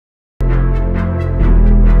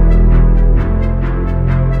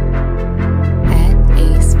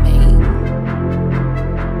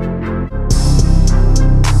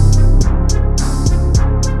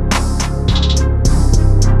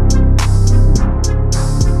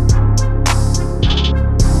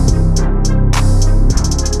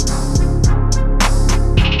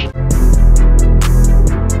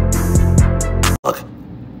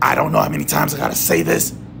don't know how many times I gotta say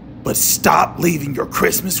this, but stop leaving your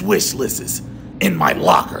Christmas wish lists in my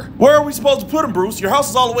locker. Where are we supposed to put them, Bruce? Your house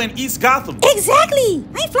is all the way in East Gotham. Exactly.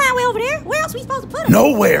 I ain't flying way over there. Where else are we supposed to put them?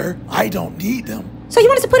 Nowhere. I don't need them. So you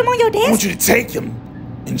want us to put them on your desk? I want you to take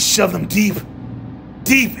them and shove them deep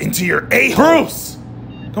into your a-hole. Bruce!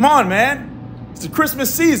 Come on, man. It's the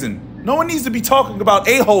Christmas season. No one needs to be talking about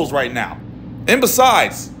a-holes right now. And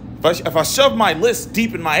besides, if I shove my list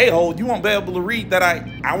deep in my a-hole, you won't be able to read that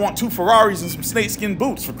I want 2 Ferraris and some snakeskin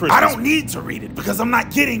boots for Christmas. I don't need to read it because I'm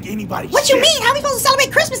not getting anybody What shit. you mean? How are we supposed to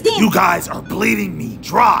celebrate Christmas then? You guys are bleeding me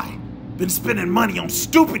dry. Been spending money on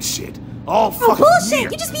stupid shit all fucking bullshit.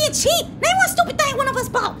 year. You just being cheap. Name one stupid thing one of us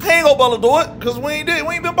bought. I ain't gonna bother do it, because we ain't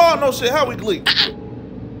been buying no shit. How we gleek?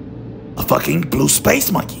 A fucking blue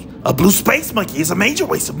space monkey. A blue space monkey is a major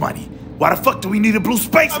waste of money. Why the fuck do we need a blue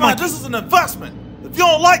space monkey? This is an investment. If you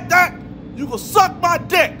don't like that, you can suck my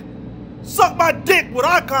dick. Suck my dick with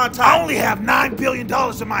eye contact. I only have $9 billion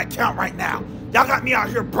in my account right now. Y'all got me out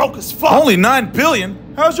here broke as fuck. Only $9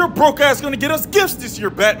 billion? How's your broke ass gonna get us gifts this year,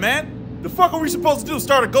 Batman? The fuck are we supposed to do?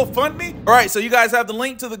 Start a GoFundMe? All right, so you guys have the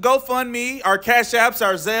link to the GoFundMe, our Cash Apps,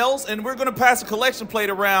 our Zelles, and we're gonna pass a collection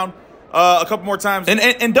plate around a couple more times.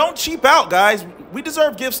 And don't cheap out, guys. We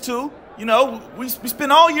deserve gifts too. You know, we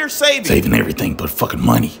spend all year saving. Saving everything but fucking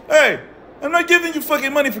money. Hey, I'm not giving you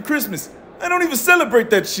fucking money for Christmas. I don't even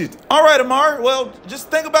celebrate that shit. All right, Amar, well, just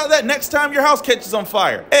think about that next time your house catches on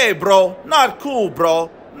fire. Hey, bro, not cool,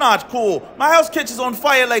 bro. Not cool. My house catches on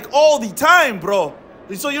fire like all the time, bro.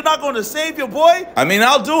 So you're not going to save your boy? I mean,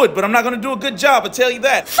 I'll do it, but I'm not going to do a good job, I'll tell you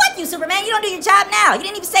that. Fuck you, Superman. You don't do your job now. You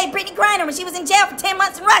didn't even save Brittany Griner when she was in jail for 10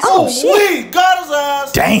 months in Russia. Oh, shit. We got his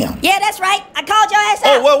ass. Damn. Yeah, that's right. I called your ass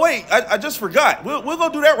out. Oh, well, wait. I just forgot. We'll go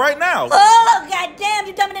do that right now. Oh, goddamn.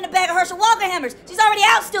 You're dumping in a bag of Herschel Walker hammers. She's already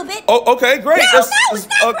out, stupid. Oh, okay, great. No, it's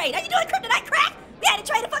not great. Are you doing kryptonite crack? We had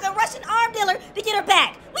to trade a fucking Russian arm dealer to get her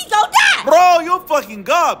back. We gon' die. Bro, you fucking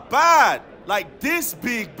got bad. Like this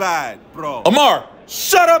big bad, bro. Amar,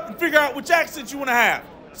 shut up and figure out which accent you want to have.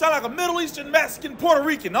 Sound like a Middle Eastern, Mexican, Puerto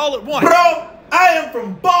Rican all at once. Bro, I am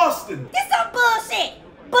from Boston. This some bullshit.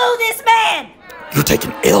 Boo this man. You're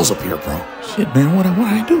taking L's up here, bro. Shit, man, what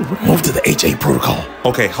I do? Move to the HA protocol.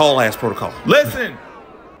 Okay, whole ass protocol. Listen,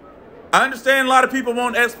 I understand a lot of people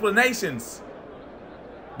want explanations,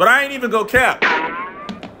 but I ain't even go cap.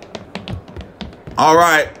 All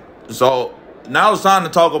right, so now it's time to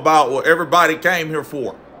talk about what everybody came here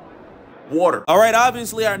for. Water. All right,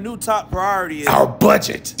 obviously our new top priority is our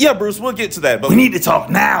budget. Yeah, Bruce, we'll get to that. But we need to talk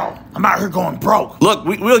now. I'm out here going broke. Look,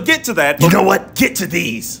 we'll get to that. You know what? Get to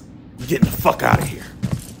these. We're getting the fuck out of here.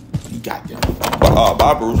 You got them.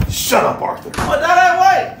 Bye, Bruce. Shut up, Arthur. Oh,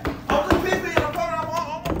 that ain't way. I'm just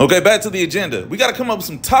pee-peeing. Okay, back to the agenda. We gotta come up with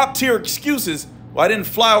some top-tier excuses why I didn't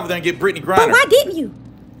fly over there and get Brittany Griner. But why didn't you?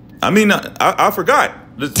 I mean, I forgot.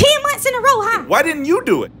 10 months in a row, huh? Why didn't you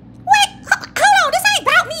do it? What? Hold on, this ain't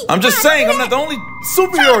about me. I'm just saying, I'm not the only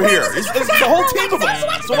superhero here. It's the whole team of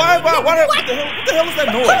us. So what the hell is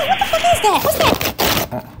that noise? What the fuck is that? What's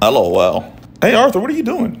that? LOL. Hey, Arthur, what are you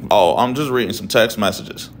doing? Oh, I'm just reading some text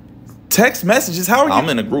messages. Text messages? How are you? I'm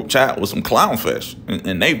in a group chat with some clownfish,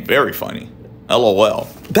 and they very funny. LOL.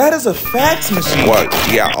 That is a fax machine. Well,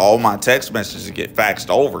 yeah, all my text messages get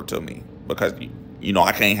faxed over to me because, you know,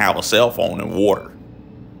 I can't have a cell phone in water.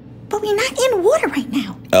 But we're not in water right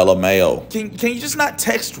now. LMAO. Can you just not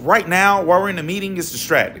text right now while we're in a meeting? It's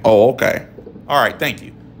distracting. Oh, okay. All right, thank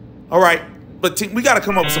you. All right, but we got to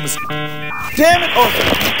come up with some... Damn it,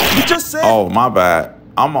 Arthur. You just said... Oh, my bad.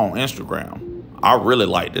 I'm on Instagram. I really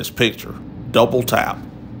like this picture. Double tap.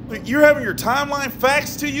 You're having your timeline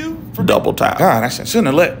faxed to you? For double tap. God, I shouldn't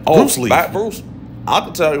have let Bruce leave. Back Bruce. I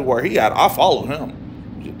can tell you where he at. I follow him.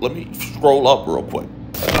 Let me scroll up real quick.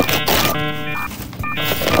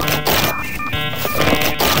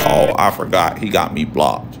 Oh, I forgot. He got me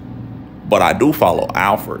blocked. But I do follow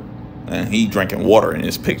Alfred. And he drinking water in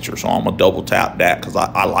his picture. So I'm going to double tap that because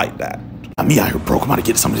I like that. Me out here broke. I'm going to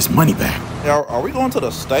get some of this money back. Are we going to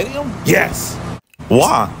the stadium? Yes.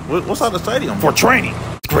 Why? What's at the stadium? For training.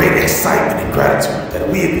 Great excitement and gratitude that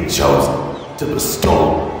we have been chosen to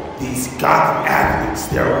bestow these Gotham athletes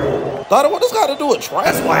their award. Daddy, what does got to do with training?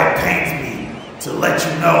 That's why it pains me to let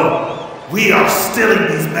you know we are stealing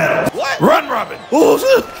these medals. What? Run, Robin. Oh,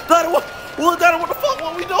 shit. Daddy, Daddy, what the fuck?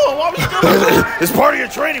 What we doing? Why we stealing? It's part of your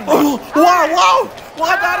training, bro. Why,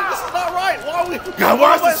 Daddy? This is not right. God,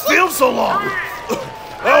 why is this field so long?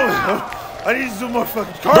 I need to do more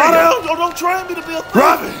fucking cardio. Don't train me to be a thief.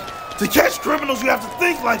 Robin, to catch criminals, you have to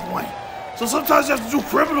think like one. So sometimes you have to do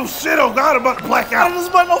criminal shit. Oh, God, I'm about to black out. That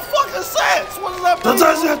doesn't make no fucking sense. What does that mean?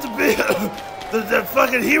 Sometimes you have to be the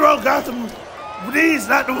fucking hero Gotham Please,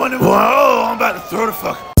 not the one that... Whoa, I'm about to throw the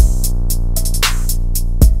fuck.